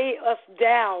to weigh us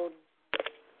down.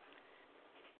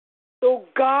 So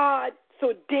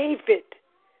David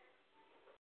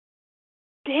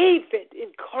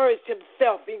encouraged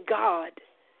himself in God,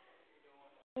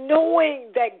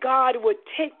 knowing that God would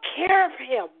take care of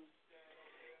him,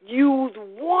 use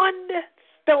one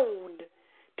stone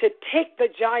to take the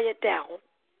giant down.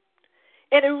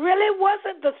 And it really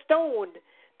wasn't the stone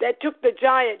that took the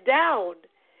giant down.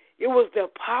 It was the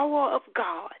power of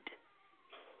God.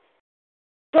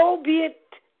 So be it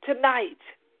tonight.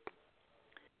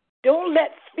 Don't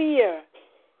let fear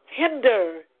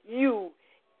hinder you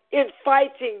in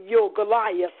fighting your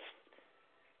Goliath,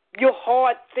 your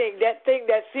hard thing, that thing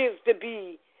that seems to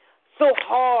be so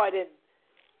hard and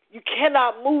you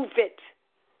cannot move it.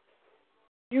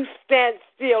 You stand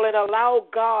still and allow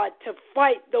God to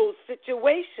fight those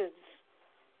situations.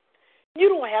 You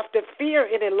don't have to fear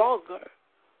any longer.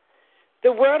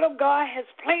 The Word of God has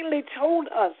plainly told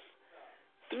us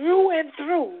through and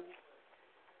through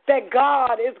that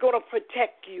God is going to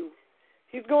protect you.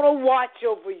 He's going to watch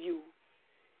over you.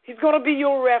 He's going to be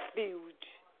your refuge,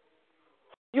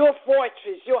 your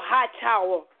fortress, your high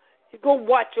tower. He's going to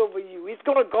watch over you. He's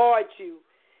going to guard you.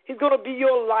 He's going to be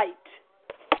your light,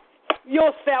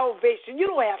 your salvation. You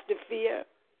don't have to fear.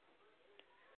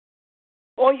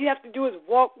 All you have to do is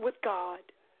walk with God,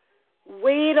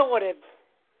 wait on Him,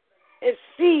 and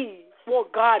see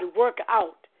what God work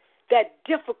out that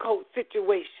difficult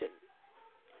situation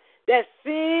that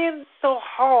seems so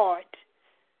hard,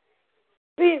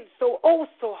 seems so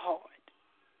hard.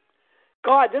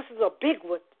 God, this is a big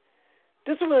one.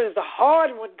 This one is a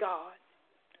hard one, God.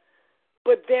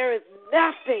 But there is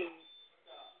nothing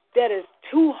that is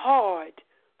too hard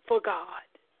for God.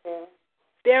 Mm.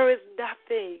 There is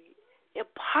nothing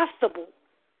impossible.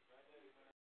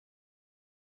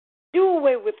 Do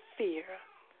away with fear.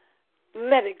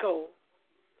 Let it go.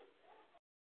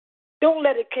 Don't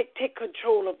let it take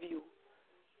control of you.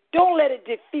 Don't let it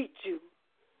defeat you.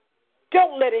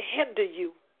 Don't let it hinder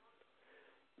you.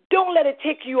 Don't let it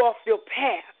take you off your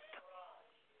path.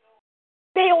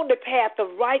 Stay on the path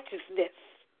of righteousness.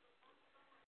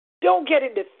 Don't get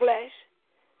in the flesh.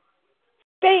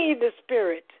 Stay in the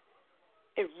Spirit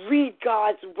and read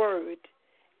God's Word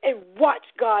and watch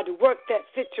God work that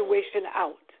situation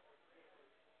out.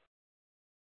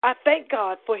 I thank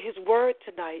God for His Word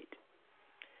tonight.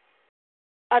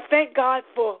 I thank God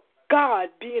for God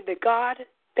being the God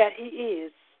that He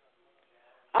is,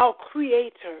 our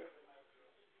Creator,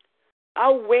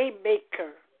 our way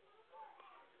maker.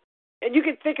 And you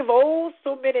can think of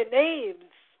so many names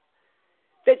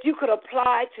that you could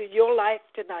apply to your life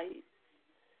tonight.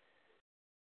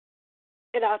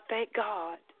 And I thank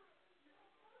God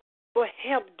for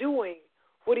Him doing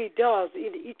what He does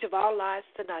in each of our lives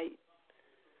tonight.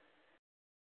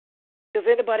 Does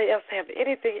anybody else have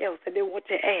anything else that they want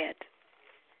to add?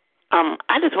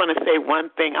 I just want to say one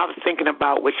thing. I was thinking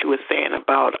about what you were saying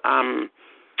about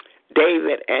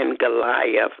David and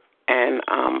Goliath. And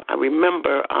I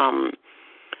remember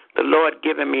the Lord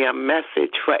giving me a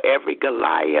message: for every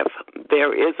Goliath,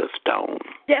 there is a stone.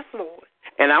 Yes, Lord.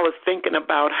 And I was thinking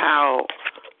about how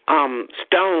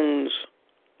stones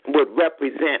would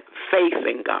represent faith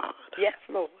in God. Yes,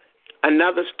 Lord.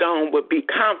 Another stone would be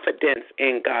confidence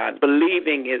in God,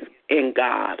 believing is in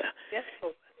God. Yes,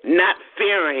 Lord. Not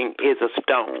fearing is a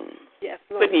stone. Yes,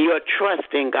 Lord. Putting your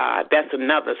trust in God, that's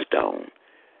another stone.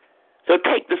 So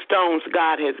take the stones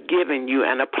God has given you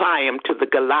and apply them to the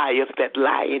Goliaths that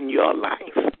lie in your life.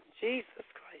 Jesus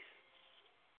Christ.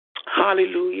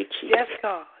 Hallelujah, Jesus. Yes,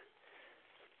 God.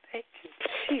 Thank you,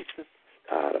 Jesus.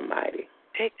 God Almighty.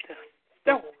 Take the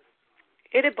stone.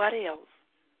 Anybody else?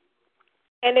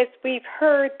 And as we've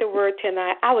heard the word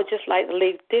tonight, I would just like to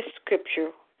leave this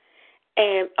scripture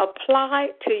and apply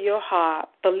it to your heart.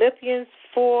 Philippians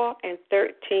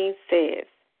 4:13 says,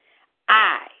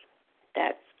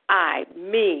 that's I,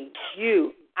 me,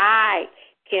 you, I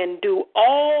can do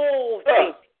all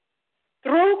things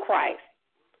through Christ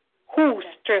who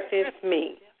strengthens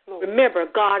me. Remember,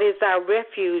 God is our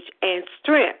refuge and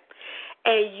strength,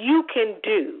 and you can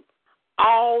do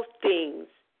all things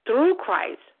through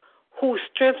Christ who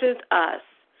strengthens us.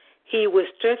 He will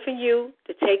strengthen you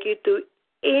to take you through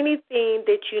anything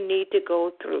that you need to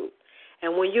go through.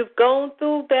 And when you've gone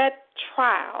through that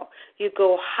trial, you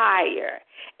go higher.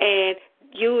 And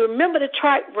you remember the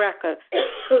track record.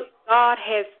 God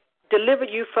has delivered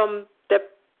you from the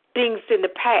things in the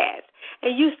past.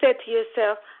 And you said to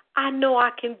yourself, I know I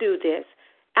can do this.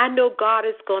 I know God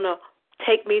is going to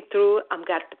take me through it. I've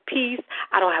got the peace.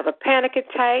 I don't have a panic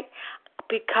attack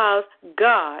because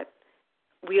God,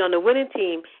 we on the winning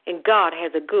team, and God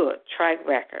has a good track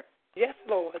record. Yes,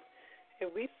 Lord. And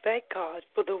we thank God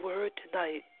for the word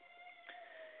tonight.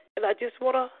 And I just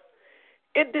want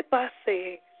to end it by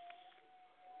saying,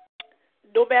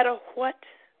 no matter what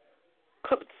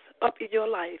comes up in your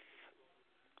life,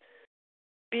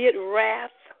 be it wrath,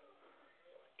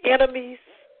 enemies,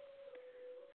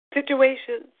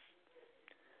 situations,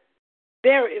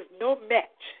 there is no match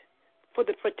for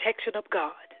the protection of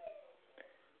God.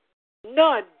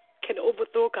 None can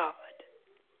overthrow God,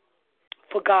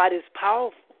 for God is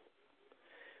powerful.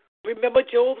 Remember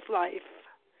Job's life.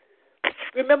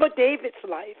 Remember David's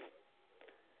life.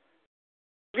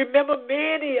 Remember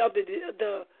many of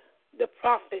the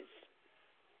prophets.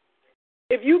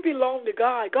 If you belong to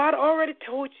God, God already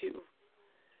told you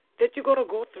that you're going to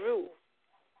go through.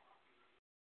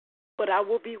 But I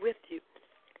will be with you.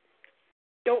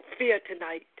 Don't fear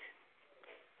tonight.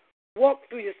 Walk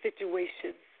through your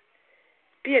situations.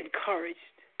 Be encouraged.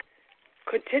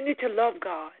 Continue to love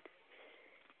God.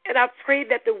 And I pray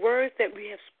that the words that we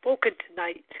have spoken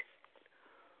tonight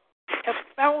have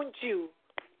found you,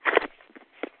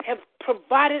 have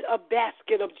provided a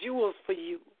basket of jewels for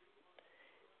you,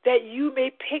 that you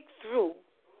may pick through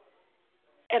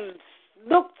and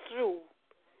look through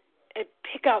and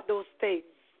pick out those things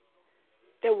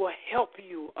that will help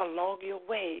you along your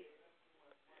way.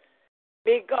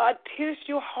 May God pierce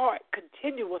your heart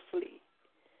continuously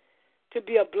to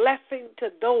be a blessing to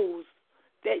those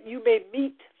that you may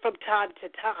meet from time to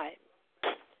time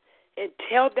and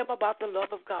tell them about the love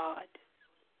of God.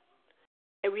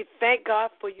 And we thank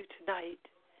God for you tonight.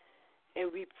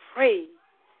 And we pray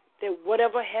that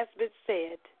whatever has been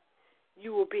said,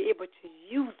 you will be able to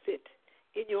use it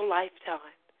in your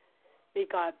lifetime. May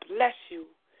God bless you,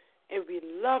 and we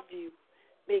love you.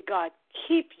 May God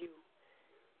keep you,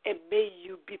 and may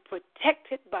you be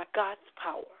protected by God's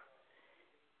power.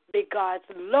 May God's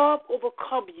love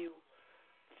overcome you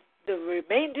the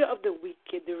remainder of the week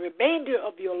and the remainder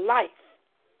of your life.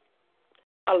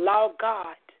 Allow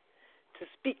God to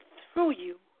speak through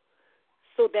you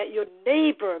so that your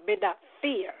neighbor may not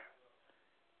fear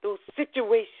those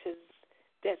situations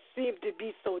that seem to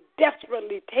be so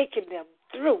desperately taking them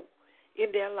through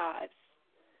in their lives.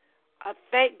 I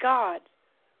thank God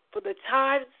for the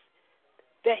times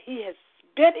that He has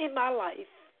been in my life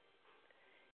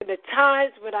and the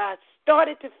times when I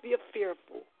started to feel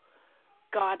fearful.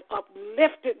 God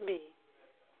uplifted me,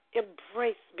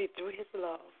 embraced me through His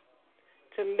love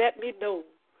to let me know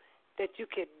that you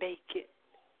can make it.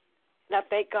 And I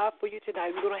thank God for you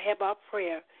tonight. We're going to have our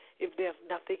prayer if there's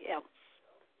nothing else.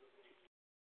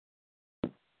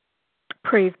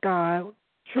 Praise God.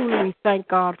 Truly, we thank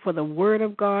God for the word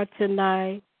of God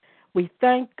tonight. We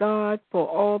thank God for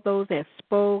all those that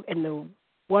spoke and the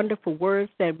wonderful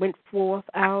words that went forth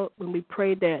out when we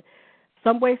prayed that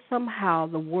some way, somehow,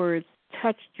 the words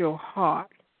touched your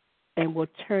heart and will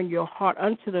turn your heart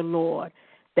unto the Lord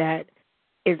that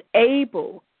is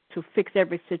able to fix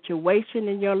every situation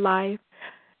in your life,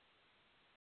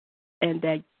 and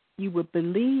that you would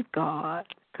believe God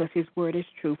because His word is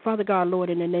true. Father God, Lord,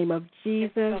 in the name of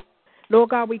Jesus, Lord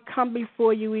God, we come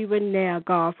before you even now,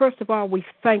 God. First of all, we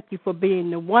thank you for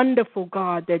being the wonderful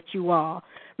God that you are.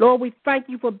 Lord, we thank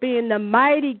you for being the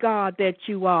mighty God that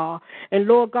you are. And,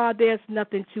 Lord God, there's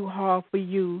nothing too hard for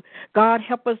you. God,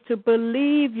 help us to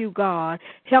believe you, God.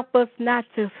 Help us not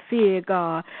to fear,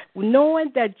 God,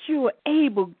 knowing that you are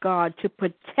able, God, to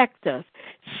protect us,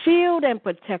 shield and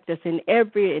protect us in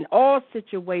all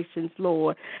situations,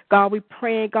 Lord. God, we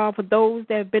pray, God, for those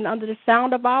that have been under the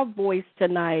sound of our voice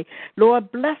tonight.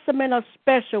 Lord, bless them in a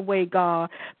special way, God.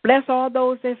 Bless all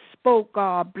those that spoke,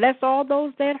 God. Bless all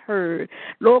those that heard.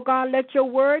 Lord, Lord God, let your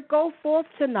word go forth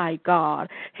tonight, God.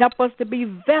 Help us to be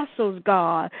vessels,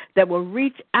 God, that will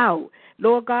reach out,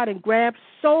 Lord God, and grab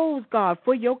souls, God,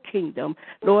 for your kingdom.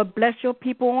 Lord, bless your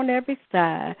people on every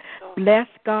side. Bless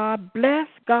God, bless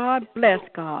God, bless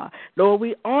God. Lord,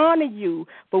 we honor you,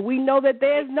 for we know that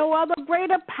there is no other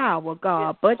greater power,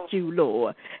 God, but you,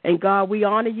 Lord. And God, we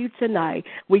honor you tonight.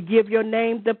 We give your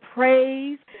name the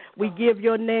praise. We give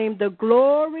your name the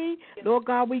glory. Lord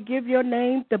God, we give your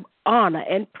name the honor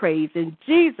and praise. In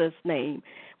Jesus' name,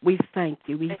 we thank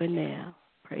you even now.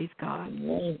 Praise God.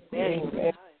 Amen.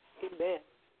 Amen.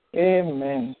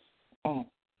 Amen. Oh.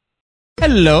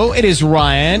 Hello, it is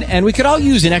Ryan, and we could all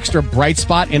use an extra bright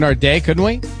spot in our day, couldn't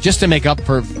we? Just to make up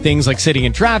for things like sitting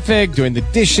in traffic, doing the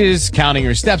dishes, counting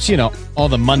your steps, you know, all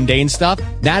the mundane stuff.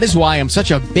 That is why I'm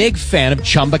such a big fan of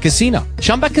Chumba Casino.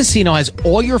 Chumba Casino has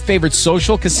all your favorite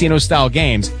social casino-style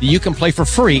games that you can play for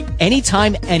free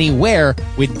anytime, anywhere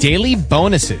with daily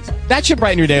bonuses. That should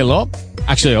brighten your day a little.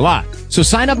 Actually, a lot. So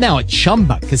sign up now at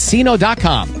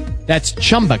ChumbaCasino.com. That's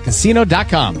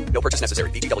ChumbaCasino.com. No purchase necessary.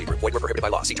 VGW Group. Void where prohibited by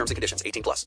law. See terms and conditions. 18+.